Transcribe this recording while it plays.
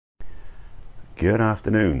Good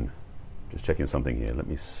afternoon. Just checking something here. Let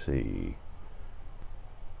me see.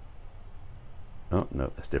 Oh,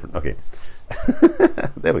 no, that's different. Okay.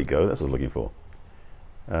 There we go. That's what I was looking for.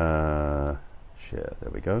 Share. There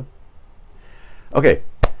we go. Okay.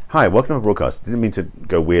 Hi, welcome to my broadcast. Didn't mean to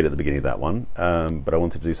go weird at the beginning of that one, but I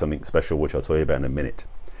wanted to do something special, which I'll tell you about in a minute.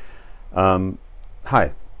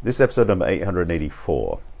 Hi, this is episode number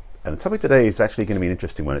 884. And the topic today is actually going to be an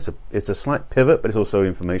interesting one. It's a slight pivot, but it's also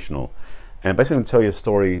informational. And basically, I'm going to tell you a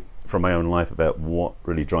story from my own life about what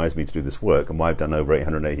really drives me to do this work and why I've done over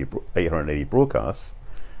 880 broadcasts,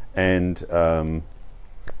 and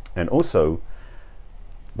also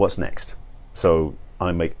what's next. So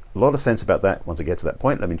I make a lot of sense about that. Once I get to that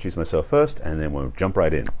point, let me introduce myself first, and then we'll jump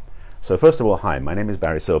right in. So first of all, hi, my name is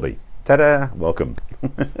Barry Selby. Ta-da! Welcome.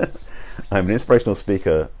 I'm an inspirational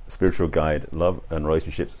speaker, spiritual guide, love and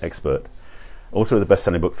relationships expert. Author of the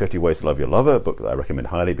best-selling book, 50 Ways to Love Your Lover, a book that I recommend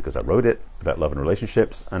highly because I wrote it, about love and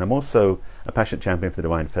relationships. And I'm also a passionate champion for the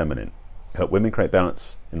divine feminine. I help women create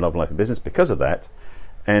balance in love, life, and business because of that.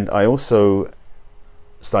 And I also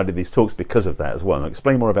started these talks because of that as well. And I'll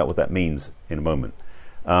explain more about what that means in a moment.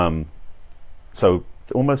 So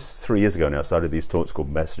almost 3 years ago now, I started these talks called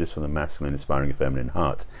Messages from the Masculine, Inspiring a Feminine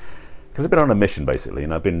Heart. Because I've been on a mission, basically,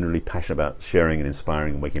 and I've been really passionate about sharing and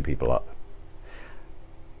inspiring and waking people up.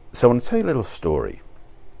 So I want to tell you a little story,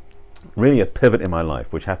 really a pivot in my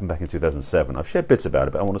life, which happened back in 2007. I've shared bits about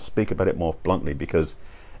it, but I want to speak about it more bluntly because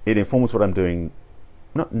it informs what I'm doing,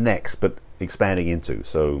 not next, but expanding into.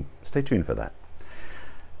 So stay tuned for that.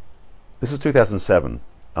 This was 2007,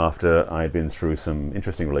 after I'd been through some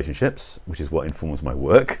interesting relationships, which is what informs my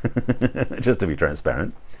work, just to be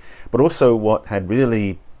transparent, but also what had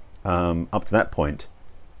really, up to that point,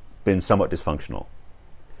 been somewhat dysfunctional.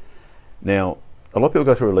 Now, a lot of people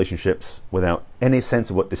go through relationships without any sense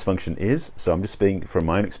of what dysfunction is. So I'm just speaking from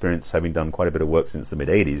my own experience, having done quite a bit of work since the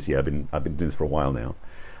mid-80s. Yeah, I've been doing this for a while now.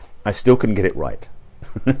 I still couldn't get it right,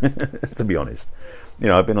 to be honest. You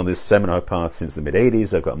know, I've been on this seminar path since the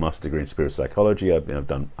mid-80s. I've got a master's degree in spiritual psychology. I've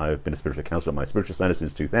been a spiritual counselor at my spiritual center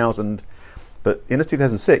since 2000. But in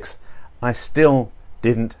 2006, I still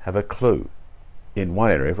didn't have a clue in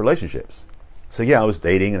one area of relationships. So yeah, I was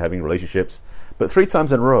dating and having relationships, but 3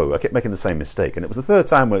 times in a row, I kept making the same mistake. And it was the 3rd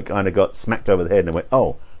time where it kind of got smacked over the head and I went,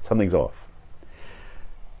 oh, something's off.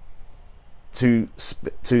 To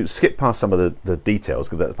skip past some of the details,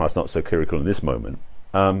 because that part's not so critical in this moment,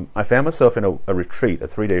 I found myself in a retreat, a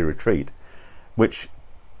 3-day retreat, which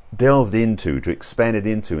delved into, to expand it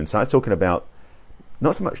into, and started talking about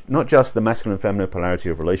not just the masculine and feminine polarity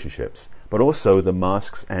of relationships, but also the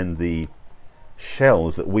masks and the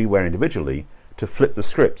shells that we wear individually to flip the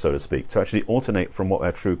script, so to speak, to actually alternate from what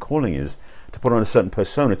our true calling is, to put on a certain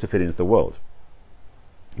persona to fit into the world.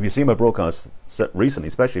 If you see my broadcasts recently,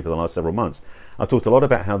 especially for the last several months, I've talked a lot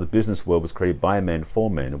about how the business world was created by men for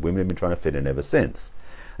men, and women have been trying to fit in ever since.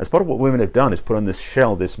 As part of what women have done is put on this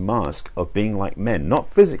shell, this mask of being like men, not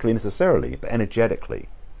physically necessarily, but energetically,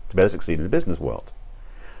 to better succeed in the business world.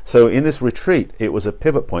 So in this retreat, it was a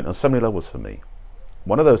pivot point on so many levels for me.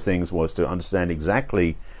 One of those things was to understand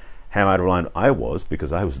exactly how out of line I was,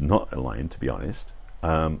 because I was not aligned, to be honest.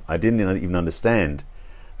 I didn't even understand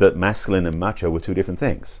that masculine and macho were 2 different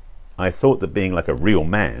things. I thought that being like a real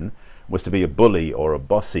man was to be a bully or a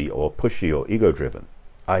bossy or pushy or ego-driven.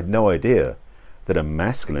 I had no idea that a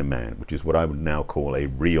masculine man, which is what I would now call a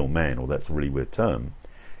real man, or that's a really weird term,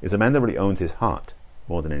 is a man that really owns his heart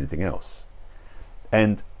more than anything else.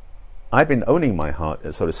 And I'd been owning my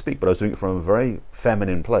heart, so to speak, but I was doing it from a very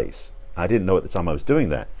feminine place. I didn't know at the time I was doing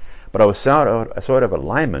that, but I was so out of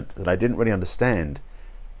alignment that I didn't really understand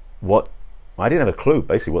I didn't have a clue,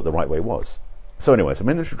 basically, what the right way was. So anyway, so I'm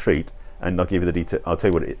in this retreat, and I'll give you the detail. I'll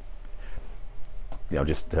tell you what I'll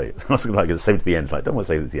just tell you. I was like, save it to the end. Like, don't want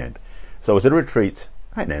to save it to the end. So I was at a retreat.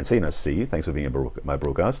 Hi, Nancy, nice to see you. Thanks for being at my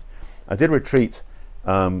broadcast. I did a retreat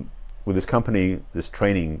with this company, this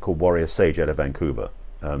training called Warrior Sage out of Vancouver.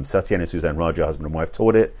 Satya and Suzanne Raja, husband and wife,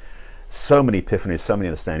 taught it. So many epiphanies, so many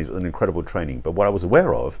understandings. It was an incredible training. But what I was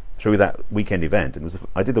aware of through that weekend event, and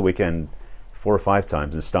I did the weekend 4 or 5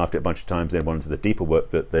 times and staffed it a bunch of times, then went into the deeper work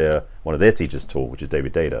that one of their teachers taught, which is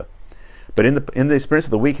David Data. But in the experience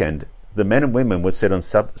of the weekend, the men and women would sit on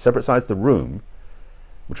separate sides of the room,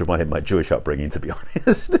 which reminded me of my Jewish upbringing, to be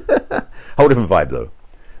honest. Whole different vibe, though.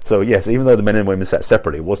 So yes, even though the men and women sat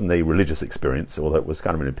separately, it wasn't a religious experience, although it was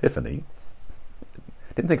kind of an epiphany.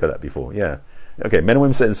 Didn't think of that before, yeah. Okay, men and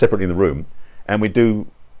women sitting separately in the room, and we do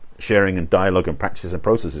sharing and dialogue and practices and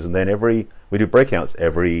processes, and then we do breakouts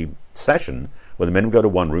every session where the men would go to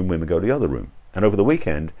one room, women go to the other room. And over the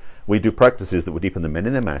weekend, we do practices that would deepen the men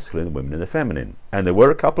in their masculine and the women in their feminine. And there were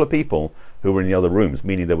a couple of people who were in the other rooms,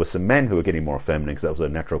 meaning there were some men who were getting more feminine because that was their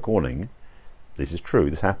natural calling. This is true,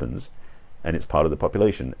 this happens, and it's part of the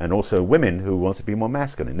population. And also women who wanted to be more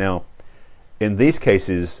masculine. Now, in these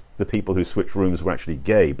cases, the people who switched rooms were actually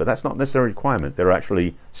gay, but that's not necessarily a requirement. There are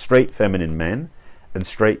actually straight feminine men and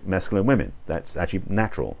straight masculine women. That's actually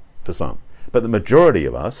natural for some. But the majority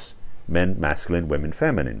of us, men masculine, women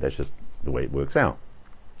feminine. That's just the way it works out.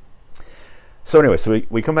 So anyway, so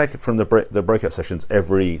we come back from the breakout sessions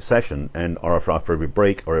every session, and or after every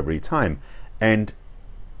break or every time, and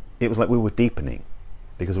it was like we were deepening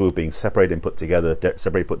because we were being separated and put together,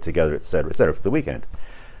 etc., for the weekend.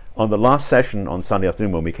 On the last session on Sunday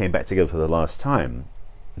afternoon, when we came back together for the last time,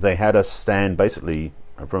 they had us stand basically,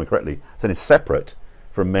 if I remember correctly, standing separate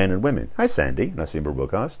from men and women. Hi, Sandy. Nice to see you,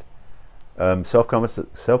 broadcast.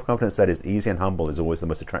 Self-confidence that is easy and humble is always the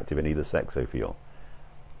most attractive in either sex, I feel.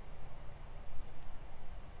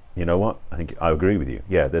 You know what? I think I agree with you.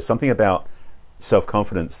 Yeah, there's something about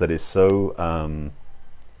self-confidence that is so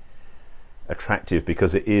attractive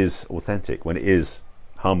because it is authentic, when it is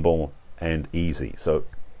humble and easy. So,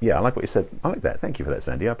 yeah, I like what you said. I like that. Thank you for that,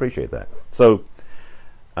 Sandy. I appreciate that. So,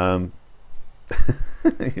 you're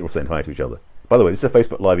all saying hi to each other. By the way, this is a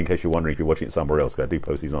Facebook Live in case you're wondering if you're watching it somewhere else, because I do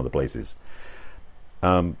post these in other places.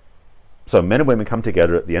 So men and women come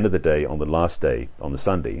together at the end of the day, on the last day, on the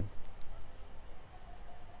Sunday.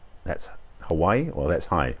 That's Hawaii? Well, that's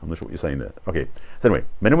high. I'm not sure what you're saying there. Okay. So anyway,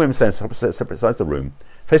 men and women stand separate sides of the room,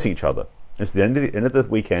 facing each other. It's the end of the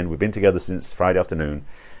weekend. We've been together since Friday afternoon,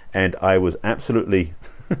 and I was absolutely...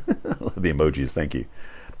 I love the emojis, thank you.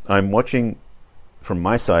 I'm watching from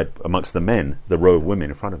my side, amongst the men, the row of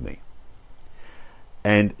women in front of me.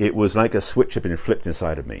 And it was like a switch had been flipped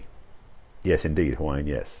inside of me. Yes, indeed, Hawaiian,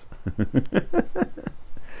 yes.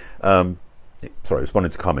 Sorry,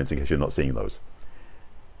 responding to comments in case you're not seeing those.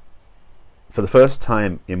 For the first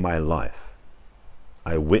time in my life,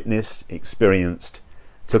 I witnessed, experienced,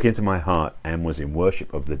 took into my heart, and was in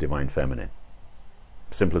worship of the divine feminine.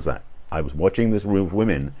 Simple as that. I was watching this room of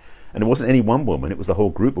women, and it wasn't any one woman, it was the whole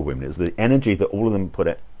group of women. It was the energy that all of them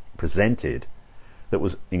presented that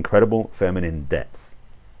was incredible feminine depth.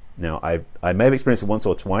 Now, I may have experienced it once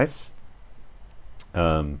or twice.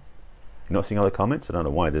 You're not seeing other comments? I don't know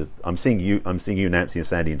why. I'm seeing you, Nancy and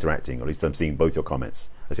Sandy, interacting. Or at least I'm seeing both your comments.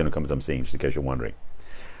 That's the only comments I'm seeing, just in case you're wondering.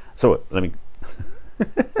 So let me...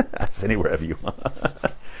 Send it wherever you are.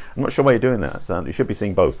 I'm not sure why you're doing that. You should be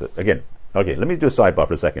seeing both. Again, okay, let me do a sidebar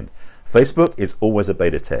for a second. Facebook is always a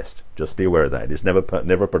beta test. Just be aware of that. It's never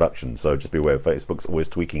production, so just be aware. Facebook's always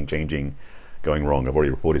tweaking, changing, going wrong. I've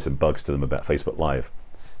already reported some bugs to them about Facebook Live.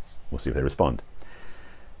 We'll see if they respond.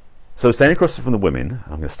 So standing across from the women,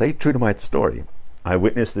 I'm going to stay true to my story. I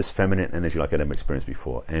witnessed this feminine energy like I'd never experienced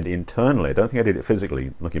before. And internally, I don't think I did it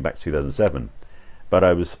physically, looking back to 2007, but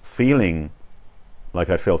I was feeling like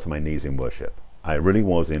I fell to my knees in worship. I really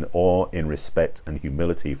was in awe, in respect and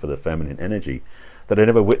humility for the feminine energy that I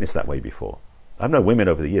never witnessed that way before. I've known women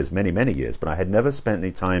over the years, many, many years, but I had never spent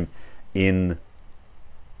any time in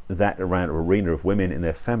that arena of women in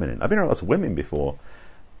their feminine. I've been around lots of women before,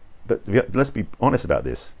 but let's be honest about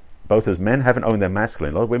this. Both as men haven't owned their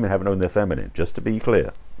masculine, a lot of women haven't owned their feminine, just to be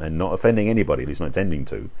clear, and not offending anybody, at least not intending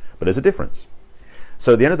to, but there's a difference.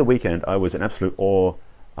 So at the end of the weekend, I was in absolute awe.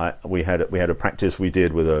 We had a practice we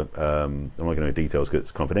did with a, I'm not going to go into details because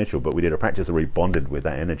it's confidential, but we did a practice where we bonded with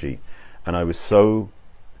that energy. And I was so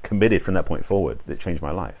committed from that point forward that it changed my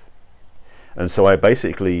life. And so I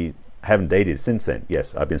basically haven't dated since then.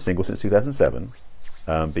 Yes, I've been single since 2007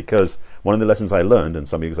 because one of the lessons I learned, and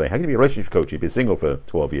some people say, how can you be a relationship coach? You've been single for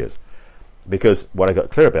 12 years. Because what I got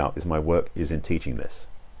clear about is my work is in teaching this.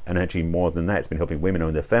 And actually more than that, it's been helping women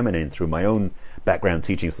own their feminine through my own background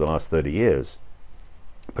teachings for the last 30 years.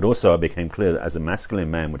 But also I became clear that as a masculine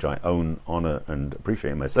man, which I own, honor, and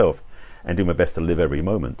appreciate in myself, and do my best to live every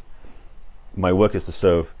moment, my work is to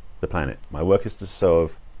serve the planet. My work is to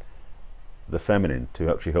serve the feminine, to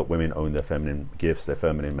actually help women own their feminine gifts, their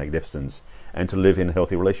feminine magnificence, and to live in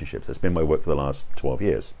healthy relationships. That's been my work for the last 12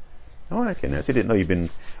 years. Oh, okay, Nancy, I didn't know you've been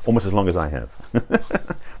almost as long as I have.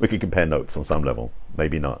 We could compare notes on some level.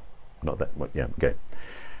 Maybe not. Not that, yeah, okay.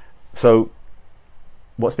 So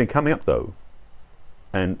what's been coming up, though,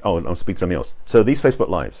 and I'll speak to something else. So these Facebook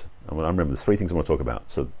Lives, I remember there's three things I want to talk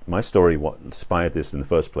about. So my story, what inspired this in the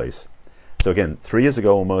first place. So again, 3 years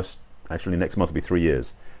ago almost, actually next month will be 3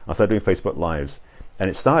 years, I started doing Facebook Lives. And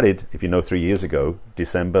it started, if you know, 3 years ago,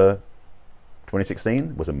 December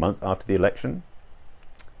 2016, was a month after the election.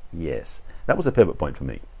 Yes, that was a pivot point for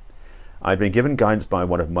me. I'd been given guidance by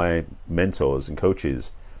one of my mentors and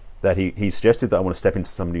coaches that he suggested that I want to step into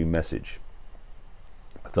some new message.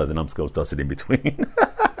 So the numbskulls dusted in between.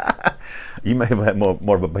 You may have had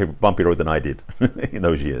more of a bumpy road than I did in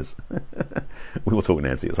those years. We will talk,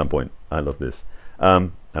 Nancy, at some point. I love this.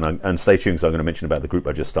 And stay tuned, because I'm going to mention about the group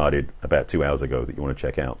I just started about 2 hours ago that you want to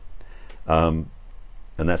check out. And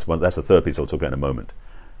that's the third piece I'll talk about in a moment.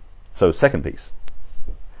 So, second piece.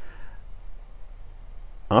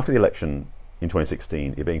 After the election in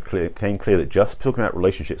 2016, it became clear that just talking about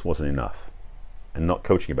relationships wasn't enough, and not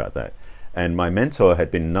coaching about that. And my mentor had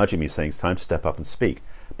been nudging me, saying it's time to step up and speak.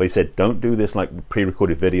 But he said, don't do this like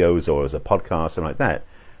pre-recorded videos or as a podcast, something like that.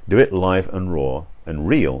 Do it live and raw and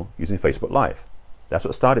real using Facebook Live. That's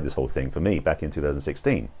what started this whole thing for me back in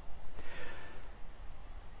 2016.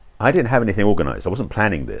 I didn't have anything organized. I wasn't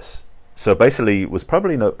planning this. So basically, it was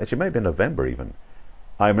probably, actually maybe in November even.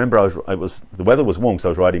 I remember the weather was warm, so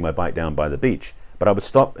I was riding my bike down by the beach. But I would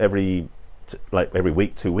stop every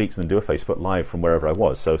week, 2 weeks, and do a Facebook Live from wherever I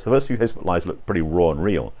was. So the first few Facebook Lives looked pretty raw and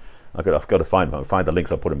real. I've got to find the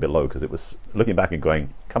links. I'll put them below, because it was looking back and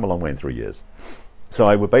going, come a long way in 3 years. So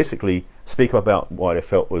I would basically speak about what I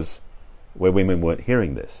felt was where women weren't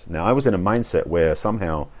hearing this. Now, I was in a mindset where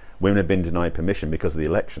somehow women had been denied permission because of the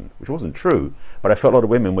election, which wasn't true, but I felt a lot of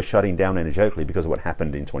women were shutting down energetically because of what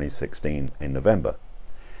happened in 2016 in November.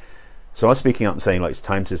 So I was speaking up and saying, like, it's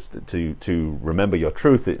time to remember your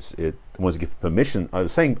truth. I wanted to give permission. I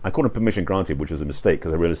called it permission granted, which was a mistake,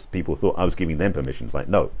 because I realized people thought I was giving them permission. It's like,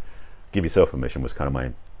 no, give yourself permission was kind of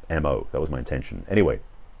my MO. That was my intention. Anyway,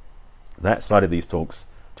 that started these talks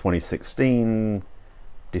 2016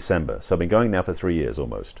 December. So I've been going now for 3 years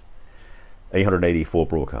almost. 884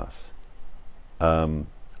 broadcasts.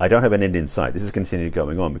 I don't have an end in sight. This is continuing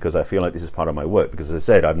going on because I feel like this is part of my work. Because as I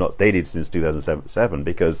said, I've not dated since 2007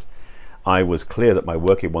 because I was clear that my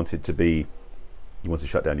work, you want to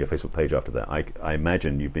shut down your Facebook page after that. I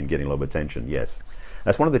imagine you've been getting a lot of attention. Yes.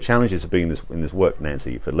 That's one of the challenges of being in this work,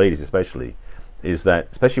 Nancy, for ladies especially, is that,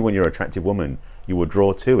 especially when you're an attractive woman, you will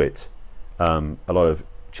draw to it a lot of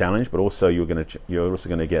challenge, but also you're also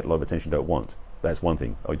going to get a lot of attention you don't want. That's one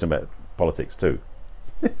thing. Oh, you're talking about politics too.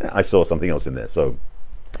 I saw something else in there. So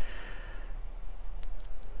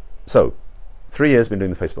 3 years been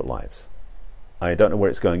doing the Facebook Lives. I don't know where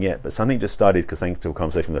it's going yet, but something just started because thanks to a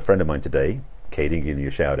conversation with a friend of mine today, Katie, giving you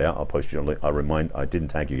a shout out. I'll post you a link. I didn't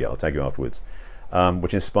tag you yet. I'll tag you afterwards.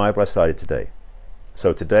 Which inspired what I started today.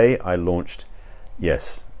 So today I launched,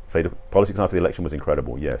 yes, politics after the election was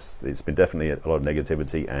incredible. Yes, it's been definitely a lot of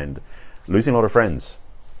negativity and losing a lot of friends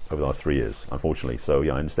over the last 3 years, unfortunately. So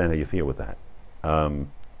yeah, I understand how you feel with that.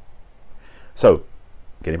 So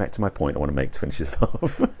getting back to my point I want to make to finish this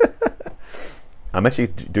off. I'm actually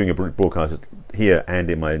doing a broadcast here and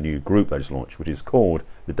in my new group that I just launched, which is called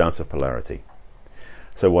The Dance of Polarity.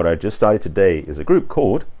 So what I just started today is a group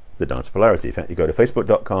called The Dance of Polarity. In fact, you go to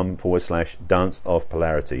facebook.com/dance of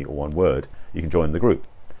polarity, or one word, you can join the group.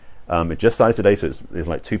 It just started today, so there's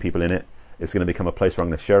like 2 people in it. It's going to become a place where I'm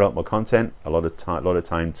going to share out more content, a lot of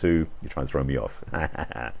time to, you're trying to throw me off.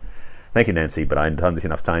 Thank you, Nancy, but I've done this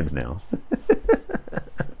enough times now.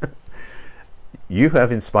 You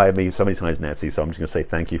have inspired me so many times, Nancy, so I'm just going to say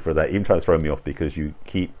thank you for that. Even trying to throw me off because you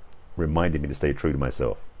keep reminding me to stay true to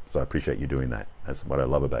myself. So I appreciate you doing that. That's what I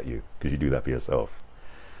love about you, because you do that for yourself.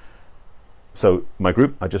 So my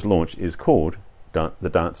group I just launched is called The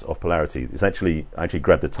Dance of Polarity. It's I actually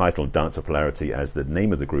grabbed the title Dance of Polarity as the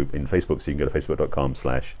name of the group in Facebook, so you can go to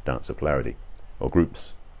facebook.com/dance of polarity, or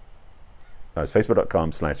groups. It's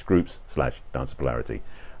facebook.com/groups/dance of polarity.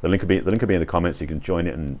 The link will be in the comments. You can join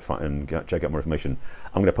it and check out more information.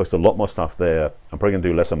 I'm going to post a lot more stuff there. I'm probably going to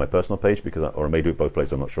do less on my personal page or I may do it both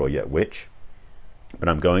places. I'm not sure yet which. But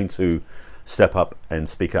I'm going to step up and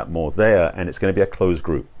speak up more there, and it's going to be a closed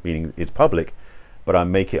group, meaning it's public. But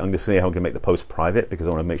I'm going to see how I can make the post private because I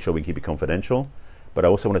want to make sure we keep it confidential. But I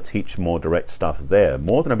also want to teach more direct stuff there,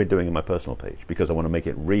 more than I've been doing in my personal page, because I want to make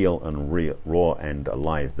it real and raw and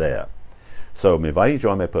alive there. So I'm inviting you to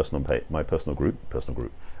join my public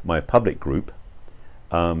group,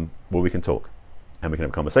 where we can talk and we can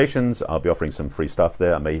have conversations. I'll be offering some free stuff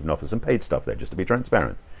there. I may even offer some paid stuff there, just to be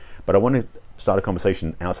transparent. But I want to start a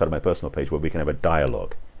conversation outside of my personal page where we can have a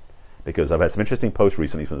dialogue, because I've had some interesting posts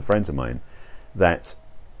recently from friends of mine. That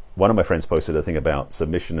one of my friends posted a thing about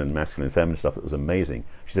submission and masculine and feminine stuff that was amazing.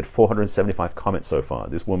 She said 475 comments so far.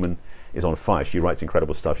 This woman is on fire. She writes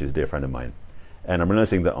incredible stuff. She's a dear friend of mine. And I'm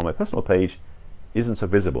realizing that on my personal page isn't so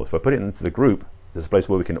visible. If I put it into the group, there's a place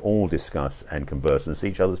where we can all discuss and converse and see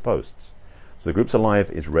each other's posts. So the group's alive,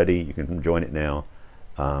 it's ready, you can join it now,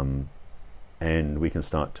 and we can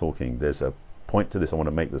start talking. There's a point to this I want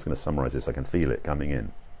to make that's going to summarize this. I can feel it coming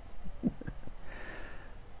in.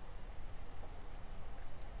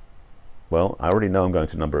 Well, I already know I'm going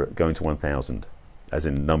to 1,000, as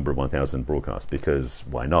in number 1,000 broadcasts, because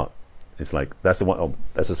why not? It's like, that's the one. Oh,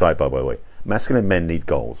 that's a sidebar, by the way. Masculine men need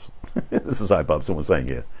goals. This is a sidebar. Someone's saying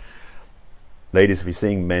here. Ladies, if you're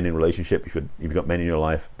seeing men in relationship, if you've got men in your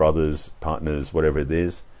life, brothers, partners, whatever it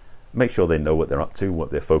is, make sure they know what they're up to,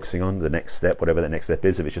 what they're focusing on, the next step, whatever that next step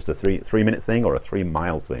is. If it's just a three-minute thing or a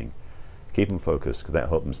 3-mile thing, keep them focused, because that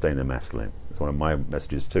helps them stay in their masculine. It's one of my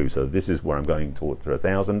messages too. So this is where I'm going toward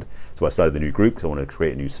 1,000. So I started the new group because I want to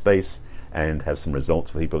create a new space and have some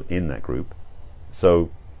results for people in that group. So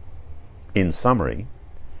in summary,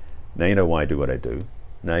 now you know why I do what I do.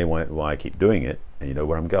 Now you know why I keep doing it, and you know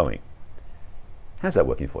where I'm going. How's that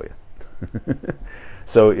working for you?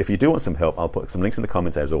 So if you do want some help, I'll put some links in the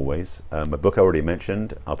comments as always. My book I already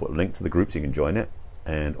mentioned. I'll put a link to the group so you can join it,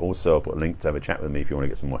 and also I'll put a link to have a chat with me if you want to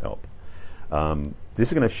get some more help. This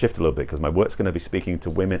is going to shift a little bit because my work's going to be speaking to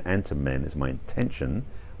women and to men is my intention.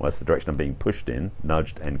 Well, that's the direction I'm being pushed in,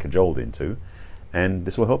 nudged and cajoled into, and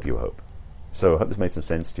this will help you, I hope. So I hope this made some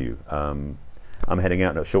sense to you. I'm heading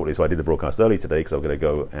out shortly, so I did the broadcast early today because I'm going to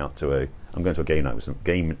go out to I'm going to a game night with some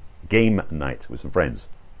game night with some friends.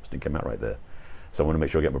 Just didn't come out right there. So I want to make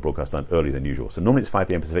sure I get my broadcast done earlier than usual. So normally it's 5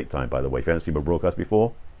 p.m. Pacific time, by the way. If you haven't seen my broadcast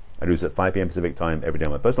before, I do this at 5 p.m. Pacific time every day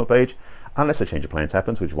on my personal page, unless a change of plans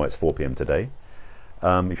happens, which is why it's 4 p.m. today.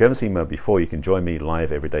 If you haven't seen me before, you can join me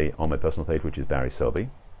live every day on my personal page, which is Barry Selby.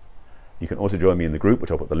 You can also join me in the group,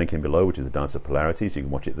 which I'll put the link in below, which is the Dance of Polarity, so you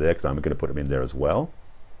can watch it there, because I'm going to put them in there as well.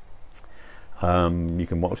 You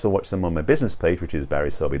can also watch them on my business page, which is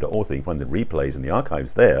barryselby.author. You can find the replays and the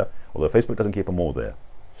archives there, although Facebook doesn't keep them all there.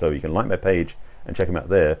 So you can like my page and check them out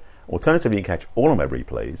there. Alternatively, you can catch all of my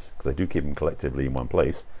replays, because I do keep them collectively in one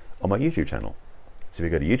place, on my YouTube channel. So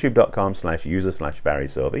if you go to youtube.com/user/Barry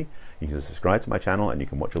Selby, you can subscribe to my channel and you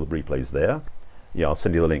can watch all the replays there. Yeah, I'll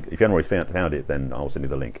send you the link. If you haven't already found it, then I'll send you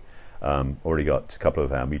the link. Already got a couple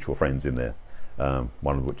of our mutual friends in there,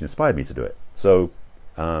 one of which inspired me to do it. So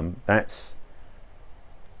that's,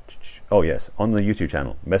 oh yes, on the YouTube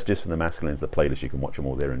channel, Messages from the Masculines, the playlist, you can watch them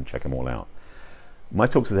all there and check them all out. My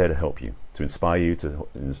talks are there to help you, to inspire you, to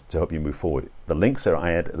help you move forward. The links that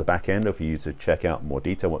I add at the back end are for you to check out more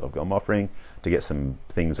detail what I'm offering, to get some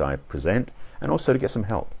things I present, and also to get some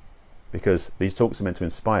help. Because these talks are meant to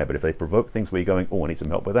inspire, but if they provoke things where you're going, oh, I need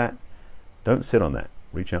some help with that, don't sit on that.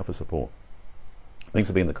 Reach out for support. Links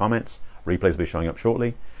will be in the comments. Replays will be showing up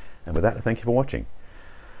shortly. And with that, I thank you for watching.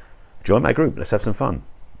 Join my group. Let's have some fun.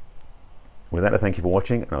 With that, I thank you for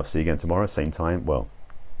watching, and I'll see you again tomorrow, same time. Well,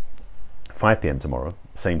 5 p.m. tomorrow,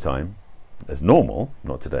 same time as normal,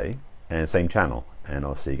 not today, and same channel. And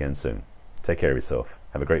I'll see you again soon. Take care of yourself.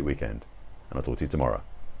 Have a great weekend, and I'll talk to you tomorrow.